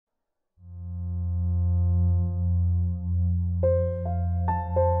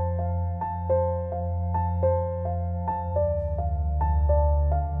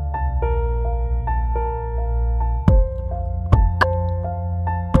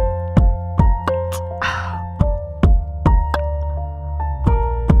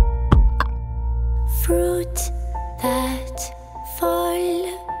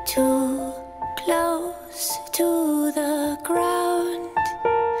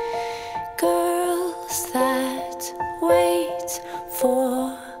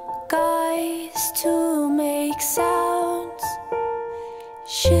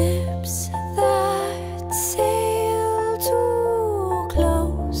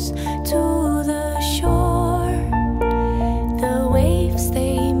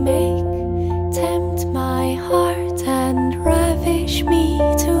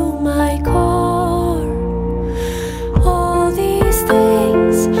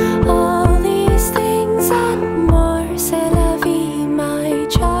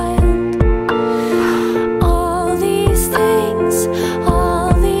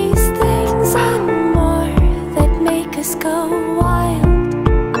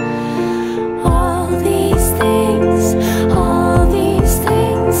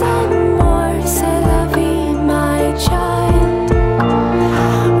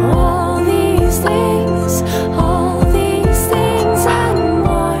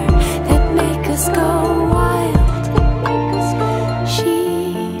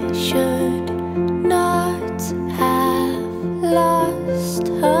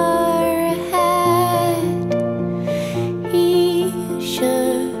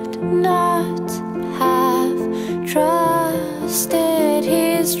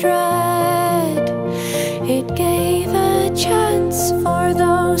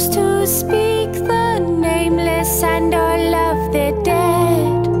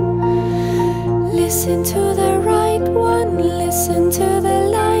Listen to the right one, listen to the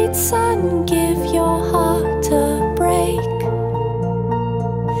light sun, give your heart a break.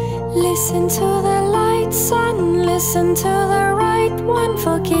 Listen to the light sun, listen to the right one,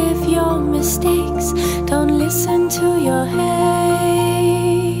 forgive your mistakes, don't listen to your hate.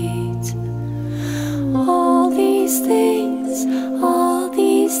 All these things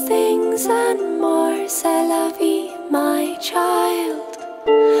and more, c'est la vie, my child.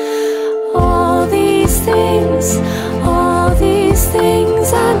 All these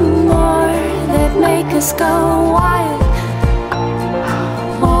things and more that make us go wild.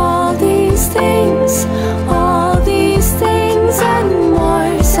 All these things